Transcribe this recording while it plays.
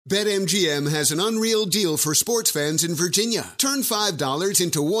BetMGM has an unreal deal for sports fans in Virginia. Turn $5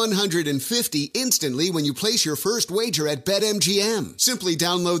 into $150 instantly when you place your first wager at BetMGM. Simply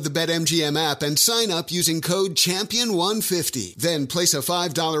download the BetMGM app and sign up using code Champion150. Then place a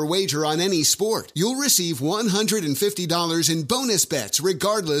 $5 wager on any sport. You'll receive $150 in bonus bets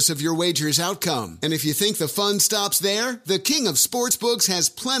regardless of your wager's outcome. And if you think the fun stops there, the King of Sportsbooks has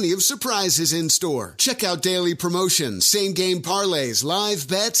plenty of surprises in store. Check out daily promotions, same-game parlays, live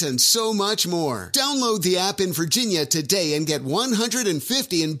bets, and so much more. Download the app in Virginia today and get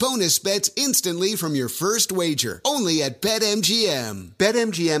 $150 in bonus bets instantly from your first wager. Only at BetMGM.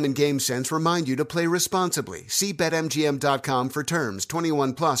 BetMGM and GameSense remind you to play responsibly. See BetMGM.com for terms.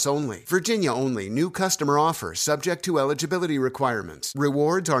 21 plus only. Virginia only. New customer offer. Subject to eligibility requirements.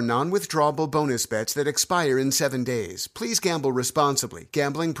 Rewards are non-withdrawable bonus bets that expire in 7 days. Please gamble responsibly.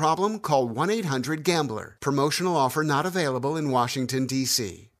 Gambling problem? Call 1-800-GAMBLER. Promotional offer not available in Washington,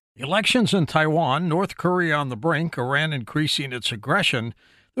 D.C. Elections in Taiwan, North Korea on the brink, Iran increasing its aggression.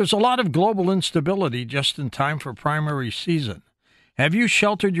 There's a lot of global instability just in time for primary season. Have you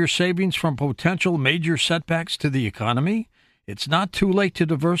sheltered your savings from potential major setbacks to the economy? It's not too late to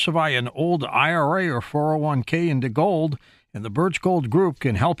diversify an old IRA or 401k into gold, and the Birch Gold Group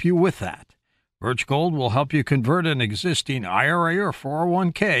can help you with that. Birch Gold will help you convert an existing IRA or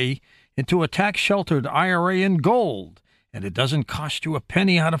 401k into a tax-sheltered IRA in gold. And it doesn't cost you a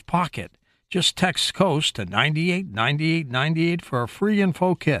penny out of pocket. Just text COAST to 989898 for a free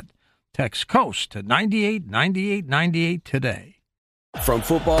info kit. Text COAST to 989898 today. From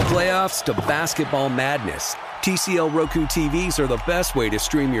football playoffs to basketball madness, TCL Roku TVs are the best way to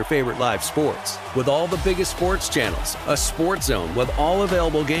stream your favorite live sports. With all the biggest sports channels, a sports zone with all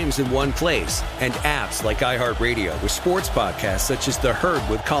available games in one place, and apps like iHeartRadio with sports podcasts such as The Herd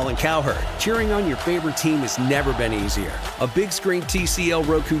with Colin Cowherd. Cheering on your favorite team has never been easier. A big screen TCL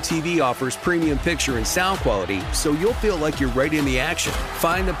Roku TV offers premium picture and sound quality, so you'll feel like you're right in the action.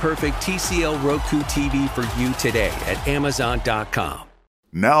 Find the perfect TCL Roku TV for you today at Amazon.com.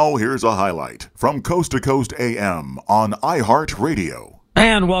 Now here's a highlight from Coast to Coast AM on iHeartRadio.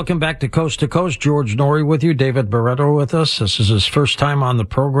 And welcome back to Coast. George Norrie with you, David Barreto with us. This is his first time on the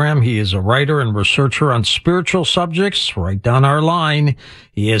program. He is a writer and researcher on spiritual subjects, right down our line.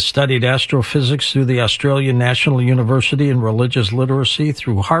 He has studied astrophysics through the Australian National University and religious literacy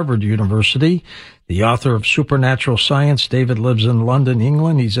through Harvard University. The author of Supernatural Science, David lives in London,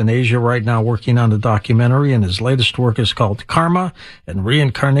 England. He's in Asia right now working on a documentary, and his latest work is called Karma and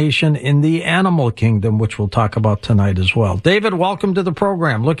Reincarnation in the Animal Kingdom, which we'll talk about tonight as well. David, welcome to the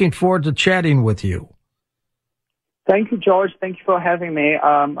program. Looking forward to chatting with you. Thank you, George. Thank you for having me.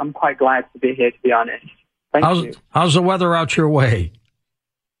 I'm quite glad to be here, to be honest. Thank you. How's the weather out your way?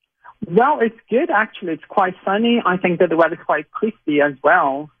 Well, it's good, actually. It's quite sunny. I think that the weather's quite crispy as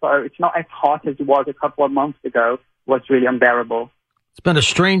well, so it's not as hot as it was a couple of months ago. It was really unbearable. It's been a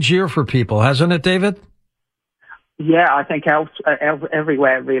strange year for people, hasn't it, David? Yeah, I think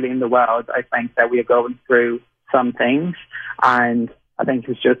everywhere really in the world, I think that we are going through some things, and I think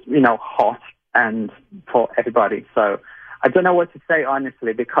it's just, hot and for everybody. So I don't know what to say,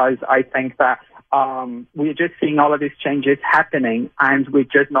 honestly, because I think that we're just seeing all of these changes happening, and we're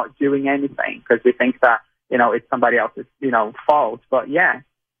just not doing anything because we think that, it's somebody else's, fault. But yeah.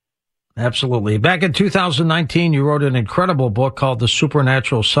 Absolutely. Back in 2019, you wrote an incredible book called The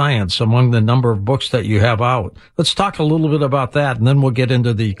Supernatural Science, among the number of books that you have out. Let's talk a little bit about that, and then we'll get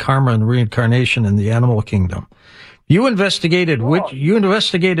into the karma and reincarnation in the animal kingdom. You investigated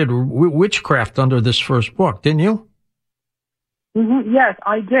witchcraft under this first book, didn't you? Mm-hmm. Yes,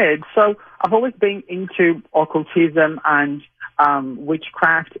 I did. So I've always been into occultism and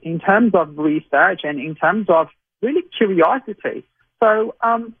witchcraft in terms of research and in terms of really curiosity. So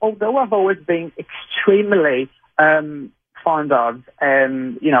although I've always been extremely fond of,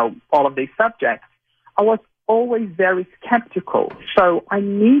 all of these subjects, I was always very skeptical. So I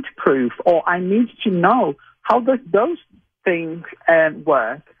need proof, or I need to know how does those things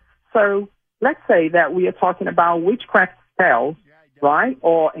work. So let's say that we are talking about witchcraft spells, right,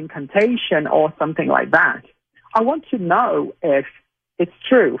 or incantation or something like that. I want to know if it's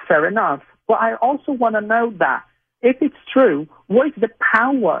true, fair enough. But I also want to know that if it's true, what is the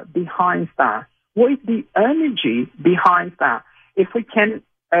power behind that? What is the energy behind that? If we can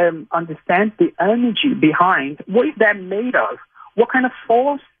understand the energy behind, what is that made of? What kind of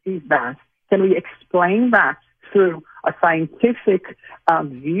force is that? Can we explain that through a scientific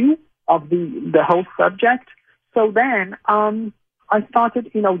view of the whole subject? So then I started,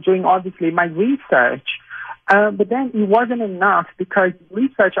 doing obviously my research, but then it wasn't enough because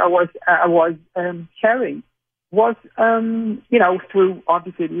research I was carrying was, through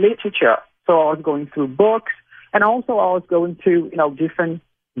obviously literature. So I was going through books, and also I was going to, different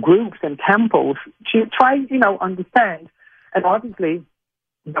groups and temples to try, understand. And obviously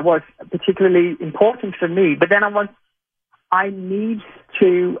that was particularly important for me. But then I need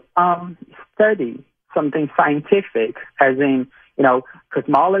to study something scientific, as in,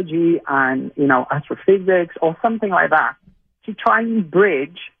 cosmology and, astrophysics or something like that, to try and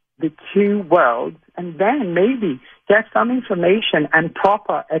bridge the two worlds and then maybe get some information and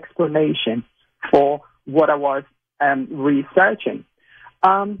proper explanation for what I was researching.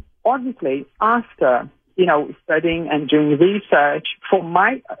 Obviously, after, studying and doing research for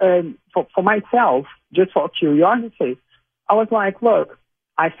myself, just for curiosity, I was like, look,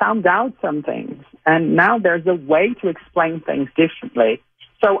 I found out some things, and now there's a way to explain things differently.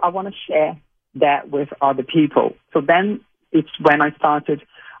 So I want to share that with other people. So then it's when I started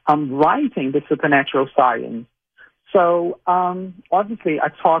writing the supernatural science. So obviously I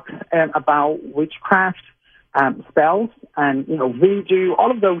talk about witchcraft, spells, and voodoo,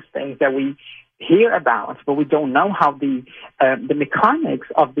 all of those things that we hear about, but we don't know how the mechanics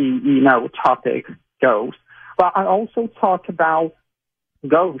of the topic goes. But I also talk about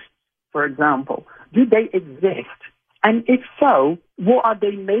ghosts, for example. Do they exist? And if so, what are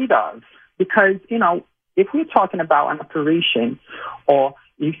they made of? Because, if we're talking about an apparition or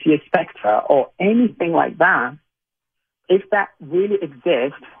you see a spectre or anything like that, if that really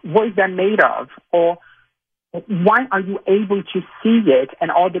exists, what is that made of? Or why are you able to see it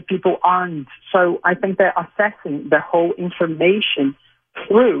and other people aren't? So I think they're assessing the whole information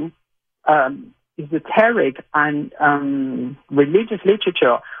through esoteric and religious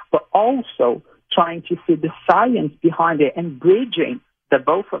literature, but also trying to see the science behind it and bridging the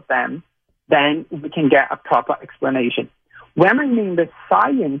both of them, then we can get a proper explanation. When I mean the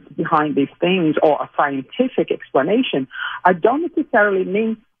science behind these things or a scientific explanation, I don't necessarily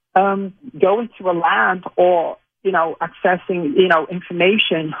mean going to a lab or, accessing,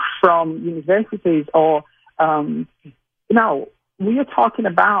 information from universities or, we are talking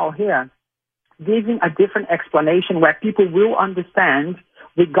about here giving a different explanation where people will understand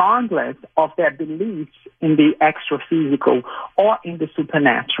regardless of their beliefs in the extra-physical or in the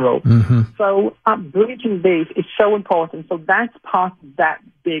supernatural. Mm-hmm. So bridging this is so important. So that's part of that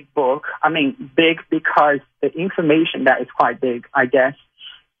big book. I mean, big because the information that is quite big, I guess.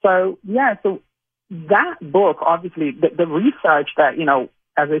 So, so that book, obviously, the research that,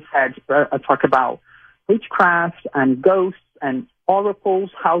 as I said, I talk about witchcraft and ghosts and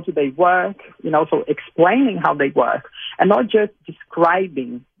oracles, how do they work, so explaining how they work, and not just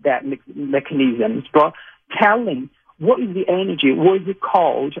describing that mechanisms, but telling what is the energy, what is it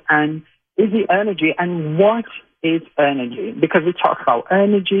called, and is the energy, and what is energy? Because we talk about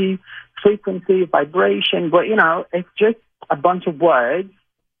energy, frequency, vibration, but, it's just a bunch of words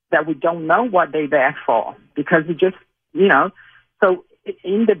that we don't know what they're there for, because we just, so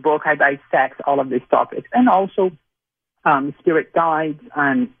in the book I dissect all of these topics, and also spirit guides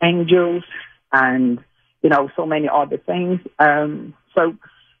and angels and, so many other things. So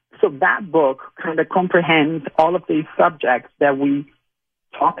that book kind of comprehends all of these subjects that we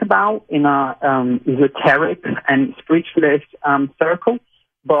talk about in our esoteric and spiritualist circle,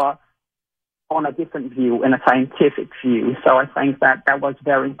 but on a different view, in a scientific view. So I think that was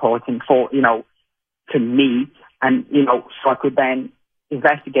very important for, to me, and, so I could then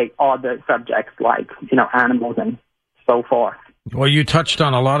investigate other subjects like, animals and so forth. Well, you touched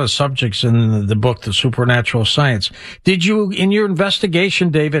on a lot of subjects in the book, The Supernatural Science. Did you, in your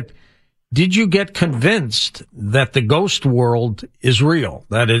investigation, David, did you get convinced that the ghost world is real,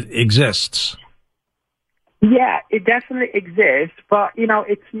 that it exists? Yeah, it definitely exists, but,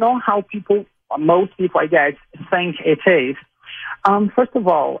 it's not how most people, I guess, think it is. First of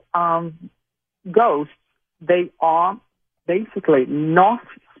all, ghosts, they are basically not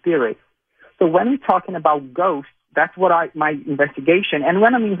spirits. So when we're talking about ghosts, that's what my investigation. And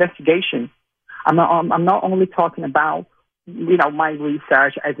when I'm investigation, I'm not only talking about, my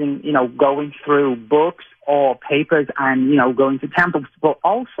research as in, going through books or papers and, going to temples, but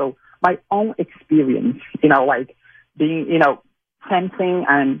also my own experience, like being, sensing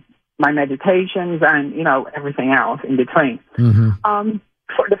and my meditations and, everything else in between. Mm-hmm.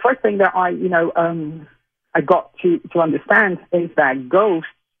 For the first thing that I got to understand is that ghosts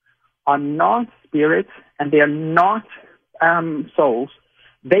are not spirits and they are not souls.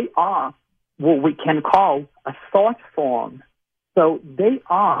 They are what we can call a thought form. So they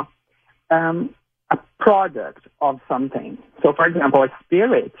are a product of something. So, for example, a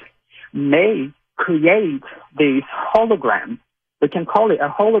spirit may create this hologram. We can call it a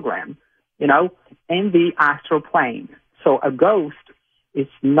hologram, in the astral plane. So a ghost is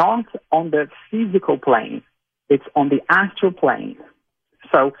not on the physical plane. It's on the astral plane.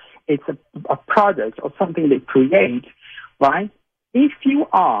 So it's a product or something they create, right? If you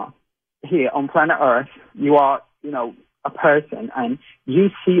are here on planet Earth, you are, a person, and you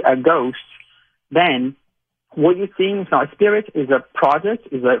see a ghost, then what you're seeing is not a spirit, is a product,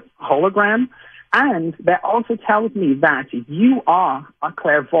 is a hologram, and that also tells me that you are a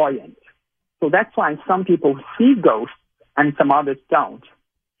clairvoyant. So that's why some people see ghosts and some others don't.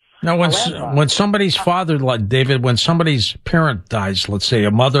 Now, when somebody's father, like David, when somebody's parent dies, let's say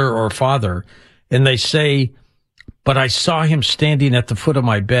a mother or a father, and they say, "But I saw him standing at the foot of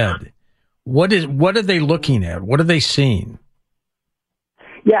my bed," what are they looking at? What are they seeing?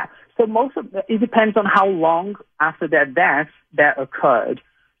 Yeah, so it depends on how long after their death that occurred.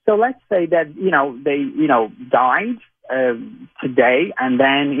 So let's say that they died today, and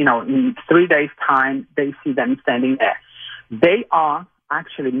then in 3 days' time they see them standing there. They are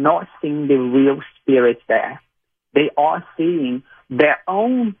actually not seeing the real spirits there. They are seeing their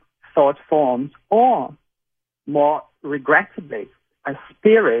own thought forms, or more regrettably,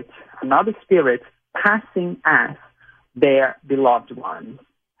 another spirit passing as their beloved ones.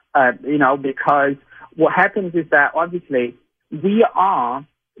 Because what happens is that obviously we are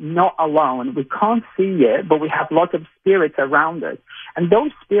not alone. We can't see it, but we have lots of spirits around us. And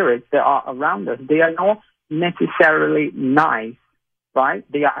those spirits that are around us, they are not necessarily nice, right?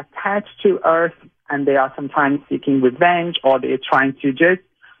 They are attached to Earth, and they are sometimes seeking revenge, or they're trying to just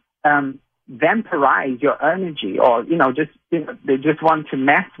vampirize your energy, or they just want to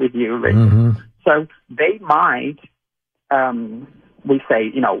mess with you, really. Mm-hmm. So they might, we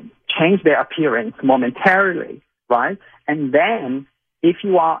say, change their appearance momentarily, right? And then if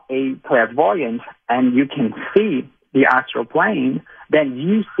you are a clairvoyant and you can see the astral plane, then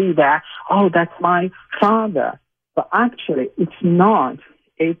you see that, oh, that's my father. But actually, it's not.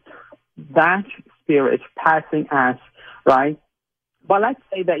 It's that spirit passing us, right? But let's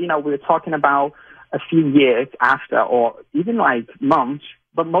say that, we're talking about a few years after, or even like months,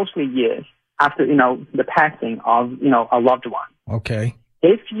 but mostly years after, the passing of, a loved one. Okay.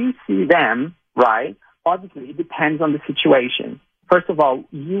 If you see them, right, obviously it depends on the situation. First of all,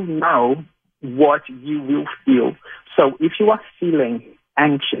 you know what you will feel. So if you are feeling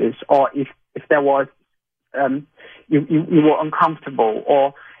anxious, or if there was, you were uncomfortable,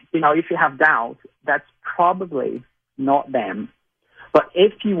 or, if you have doubts, that's probably not them. But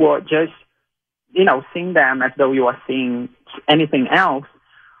if you were just, seeing them as though you are seeing anything else,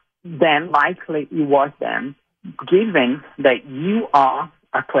 then likely it was them, given that you are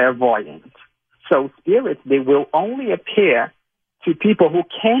a clairvoyant. So spirits, they will only appear to people who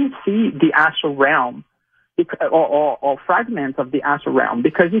can see the astral realm, or fragments of the astral realm,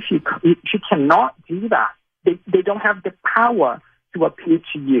 because if you cannot do that, they don't have the power to appear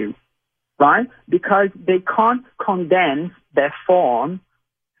to you, right? Because they can't condense their form,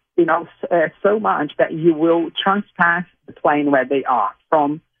 so much that you will transpass the plane where they are,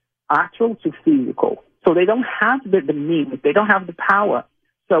 from astral to physical. So they don't have the means, they don't have the power.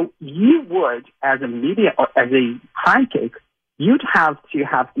 So you would, as a medium or as a psychic, you'd have to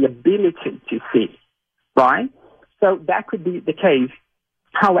have the ability to see, right? So that could be the case.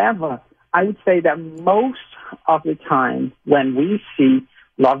 However, I would say that most of the time when we see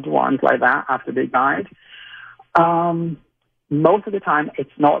loved ones like that after they died, most of the time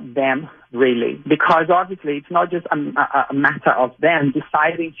it's not them really, because obviously it's not just a matter of them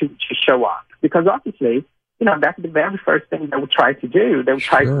deciding to show up, because obviously, that's the very first thing they would try to do. They would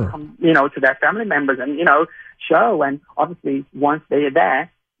try to come, to their family members and, show. And obviously once they are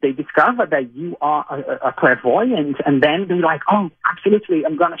there, they discover that you are a clairvoyant, and then they're like, oh, absolutely,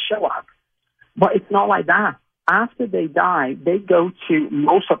 I'm going to show up. But it's not like that. After they die, they go to,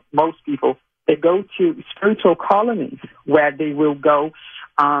 most people, they go to spiritual colonies where they will go,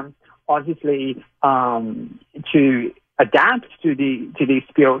 obviously, to adapt to the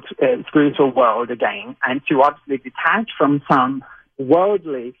spiritual world again, and to obviously detach from some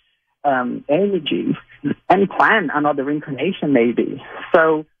worldly energies and plan another incarnation maybe.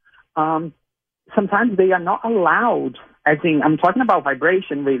 So sometimes they are not allowed, I'm talking about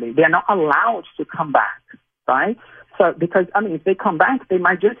vibration really, they are not allowed to come back, right? So because, if they come back, they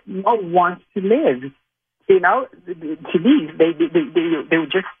might just not want to live, to leave. They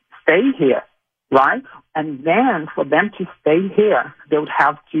would just stay here, right? And then for them to stay here, they would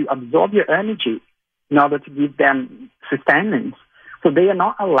have to absorb your energy in order to give them sustenance. So they are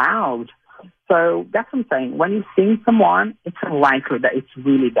not allowed. So that's what I'm saying. When you see someone, it's unlikely that it's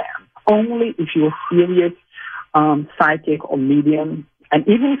really them. Only if you're a serious psychic or medium, And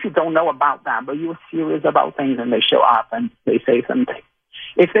even if you don't know about that, but you're serious about things and they show up and they say something,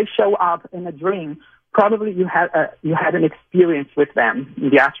 if they show up in a dream, probably you had an experience with them in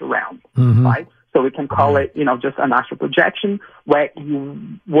the astral realm, right? So we can call it, just an astral projection where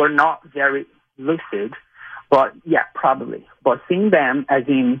you were not very lucid, but yeah, probably. But seeing them as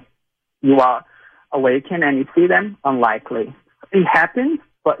in you are awakened and you see them, unlikely. It happens,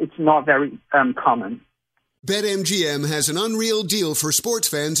 but it's not very common. BetMGM has an unreal deal for sports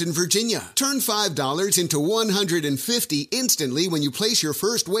fans in Virginia. Turn $5 into $150 instantly when you place your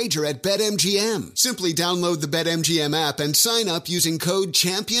first wager at BetMGM. Simply download the BetMGM app and sign up using code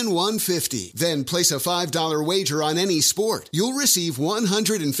Champion150. Then place a $5 wager on any sport. You'll receive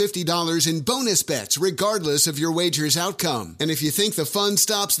 $150 in bonus bets regardless of your wager's outcome. And if you think the fun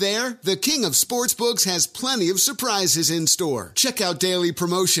stops there, the King of Sportsbooks has plenty of surprises in store. Check out daily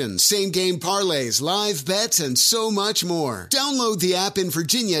promotions, same-game parlays, live bets, and so much more. Download the app in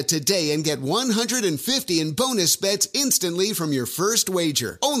Virginia today and get $150 in bonus bets instantly from your first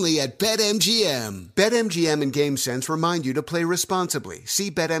wager. Only at BetMGM. BetMGM and GameSense remind you to play responsibly. See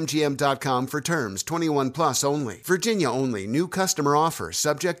BetMGM.com for terms. 21 plus only. Virginia only. New customer offer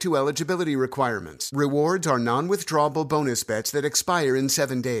subject to eligibility requirements. Rewards are non-withdrawable bonus bets that expire in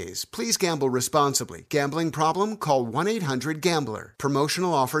 7 days. Please gamble responsibly. Gambling problem? Call 1-800-GAMBLER.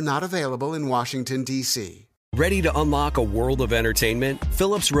 Promotional offer not available in Washington, D.C. Ready to unlock a world of entertainment?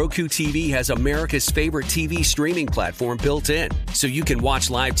 Philips Roku TV has America's favorite TV streaming platform built in, so you can watch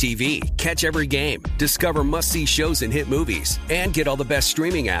live TV, catch every game, discover must-see shows and hit movies, and get all the best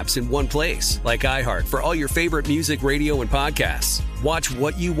streaming apps in one place, like iHeart for all your favorite music, radio, and podcasts. Watch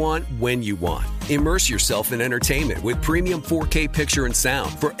what you want, when you want. Immerse yourself in entertainment with premium 4K picture and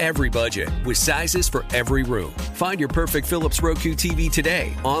sound for every budget, with sizes for every room. Find your perfect Philips Roku TV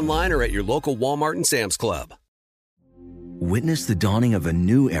today, online or at your local Walmart and Sam's Club. Witness the dawning of a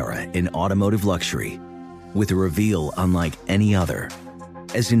new era in automotive luxury with a reveal unlike any other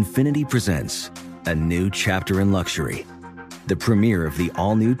as Infiniti presents a new chapter in luxury, the premiere of the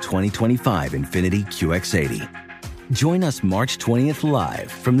all-new 2025 Infiniti QX80. Join us March 20th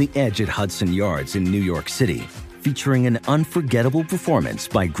live from the Edge at Hudson Yards in New York City, featuring an unforgettable performance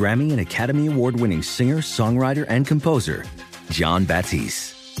by Grammy and Academy Award-winning singer, songwriter, and composer Jon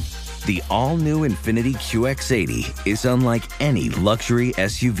Batiste. The all-new Infiniti QX80 is unlike any luxury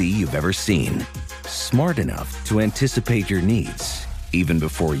SUV you've ever seen. Smart enough to anticipate your needs, even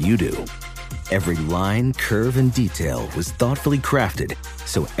before you do. Every line, curve, and detail was thoughtfully crafted,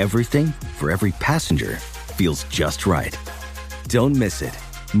 so everything for every passenger feels just right. Don't miss it.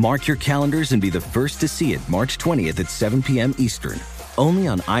 Mark your calendars and be the first to see it March 20th at 7 p.m. Eastern, only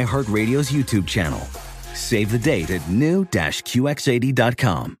on iHeartRadio's YouTube channel. Save the date at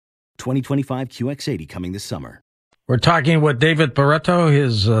new-QX80.com. 2025 QX80 coming this summer. We're talking with David Barreto.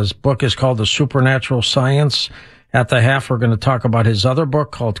 His book is called The Supernatural Science. At the half, we're going to talk about his other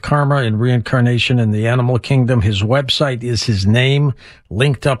book called Karma and Reincarnation in the Animal Kingdom. His website is his name,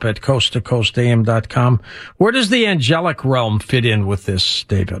 linked up at coasttocoastam.com. Where does the angelic realm fit in with this,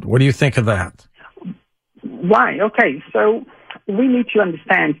 David? What do you think of that? Right. Okay. So we need to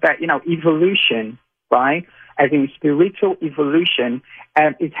understand that, evolution, right, as in spiritual evolution,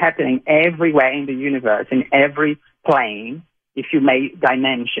 is happening everywhere in the universe, in every plane, if you may,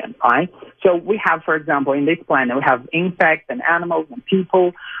 dimension, right? So we have, for example, in this planet, we have insects and animals and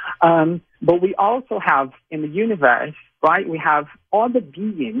people, but we also have in the universe, right, we have other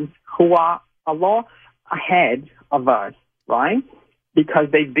beings who are a lot ahead of us, right? Because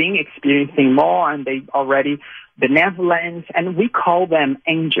they've been experiencing more and they already benevolent, and we call them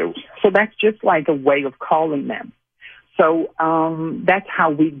angels. So that's just like a way of calling them. So that's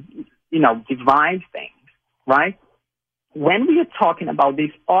how we, divide things, right? When we are talking about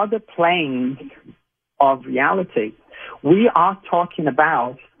these other planes of reality, we are talking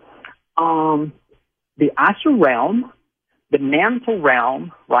about the astral realm, the mental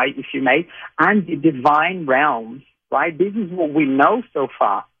realm, right, if you may, and the divine realms, right? This is what we know so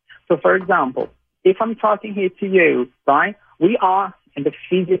far. So, for example, if I'm talking here to you, right, we are in the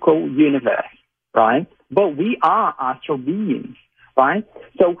physical universe, right? But we are astral beings, right?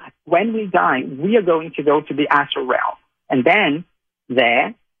 So when we die, we are going to go to the astral realm. And then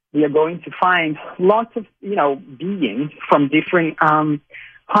there, we are going to find lots of, beings from different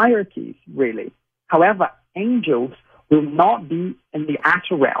hierarchies, really. However, angels will not be in the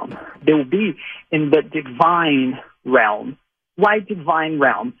astral realm. They will be in the divine realm. Why divine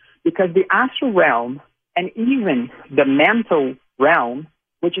realm? Because the astral realm and even the mental realm,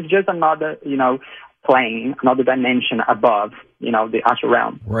 which is just another, plane, another dimension above, the astral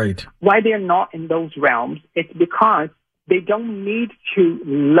realm. Right. Why they're not in those realms, it's because they don't need to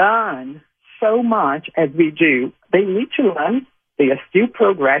learn so much as we do. They need to learn. They are still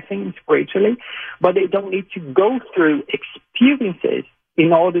progressing spiritually, but they don't need to go through experiences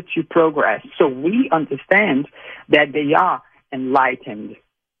in order to progress. So we understand that they are enlightened,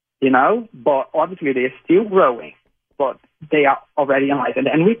 but obviously they are still growing, but they are already enlightened.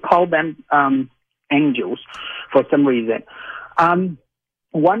 And we call them angels for some reason.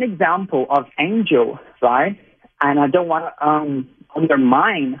 One example of angel, right, and I don't want to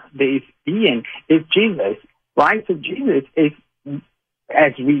undermine this being, is Jesus, right? So Jesus is,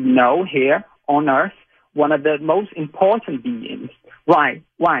 as we know here on earth, one of the most important beings. Why?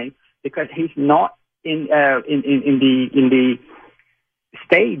 Because he's not in the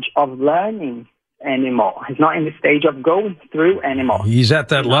stage of learning anymore. He's not in the stage of going through anymore. He's at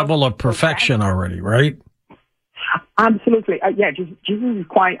that level of perfection already, right? Absolutely. Jesus is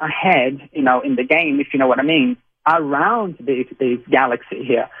quite ahead, in the game, if you know what I mean, around this galaxy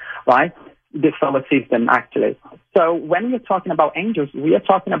here, right? The solar system, actually. So when we're talking about angels, we are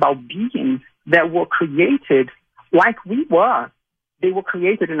talking about beings that were created like we were. They were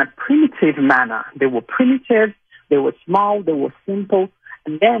created in a primitive manner. They were primitive, they were small, they were simple.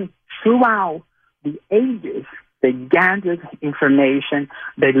 And then throughout the ages, they gathered information,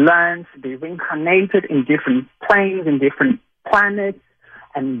 they learned, they reincarnated in different planes, in different planets,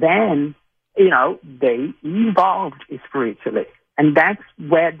 and then, they evolved spiritually. And that's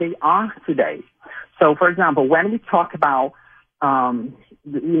where they are today. So, for example, when we talk about,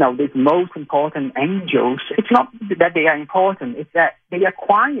 these most important angels, it's not that they are important, it's that they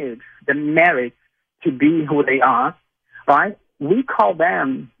acquired the merit to be who they are, right? We call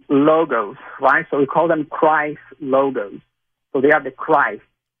them logos, right? So we call them Christ logos. So they are the Christ,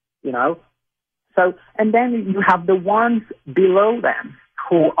 So, and then you have the ones below them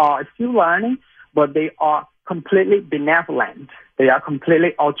who are still learning, but they are completely benevolent. They are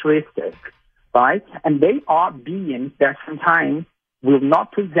completely altruistic, right? And they are beings that sometimes will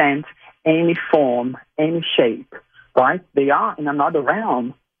not present any form, any shape, right? They are in another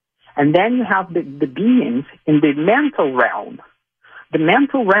realm. And then you have the beings in the mental realm. The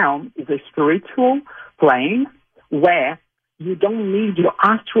mental realm is a spiritual plane where you don't need your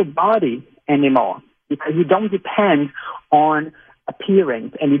astral body anymore because you don't depend on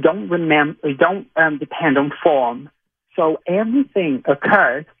appearance and you don't depend on form. So everything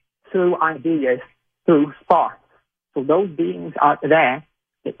occurs through ideas, through thoughts. So those beings are there.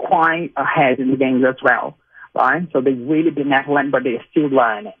 They're quite ahead in the game as well, right? So they're really benevolent, but they're still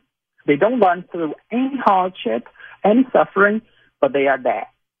learning. They don't learn through any hardship, any suffering, but they are there.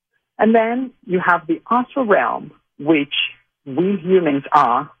 And then you have the astral realm, which we humans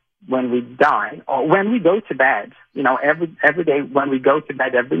are when we die or when we go to bed. Every day when we go to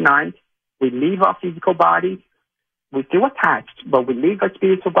bed every night, we leave our physical body. We're still attached, but we leave our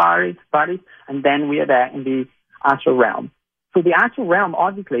spiritual bodies, and then we are there in the astral realm. So the astral realm,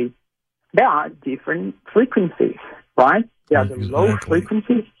 obviously, there are different frequencies, right? There are the low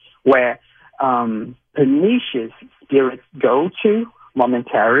frequencies where pernicious spirits go to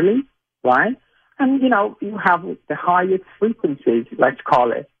momentarily, right? And, you have the highest frequencies, let's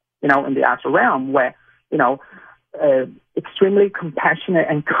call it, in the astral realm where, extremely compassionate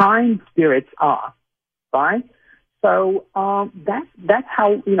and kind spirits are, right? So that's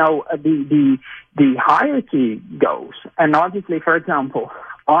how, the hierarchy goes. And obviously, for example,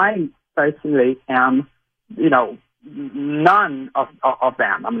 I personally am, none of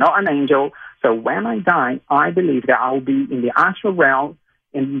them. I'm not an angel. So when I die, I believe that I will be in the astral realm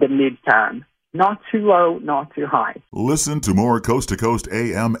in the midterm. Not too low, not too high. Listen to more Coast to Coast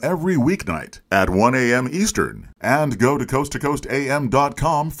AM every weeknight at 1 a.m. Eastern. And go to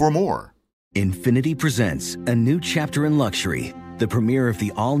coasttocoastam.com for more. Infiniti presents a new chapter in luxury, the premiere of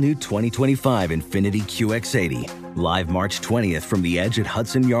the all-new 2025 Infiniti QX80, live March 20th from the Edge at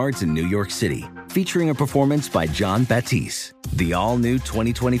Hudson Yards in New York City, featuring a performance by John Batiste. The all-new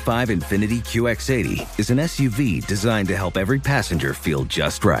 2025 Infiniti QX80 is an SUV designed to help every passenger feel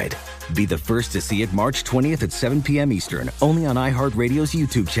just right. Be the first to see it March 20th at 7 p.m. Eastern, only on iHeartRadio's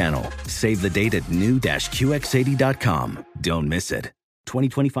YouTube channel. Save the date at new-QX80.com. Don't miss it.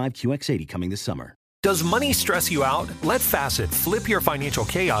 2025 QX80 coming this summer. Does money stress you out? Let Facet flip your financial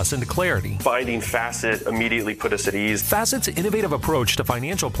chaos into clarity. Finding Facet immediately put us at ease. Facet's innovative approach to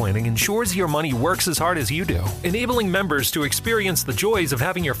financial planning ensures your money works as hard as you do, enabling members to experience the joys of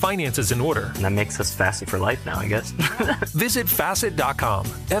having your finances in order. And that makes us Facet for life now, I guess. Visit Facet.com,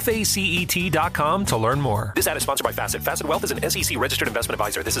 FACET.com to learn more. This ad is sponsored by Facet. Facet Wealth is an SEC registered investment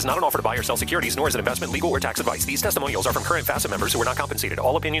advisor. This is not an offer to buy or sell securities, nor is it investment, legal, or tax advice. These testimonials are from current Facet members who are not compensated.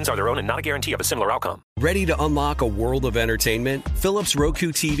 All opinions are their own and not a guarantee of a similar outcome. Ready to unlock a world of entertainment? Philips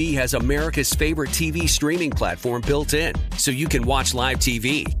Roku TV has America's favorite TV streaming platform built in, so you can watch live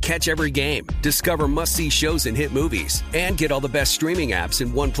TV, catch every game, discover must-see shows and hit movies, and get all the best streaming apps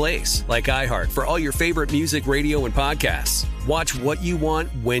in one place, like iHeart for all your favorite music, radio, and podcasts. Watch what you want,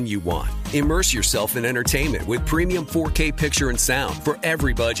 when you want. Immerse yourself in entertainment with premium 4K picture and sound for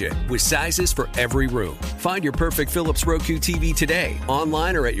every budget, with sizes for every room. Find your perfect Philips Roku TV today,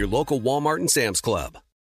 online or at your local Walmart and Sam's Club.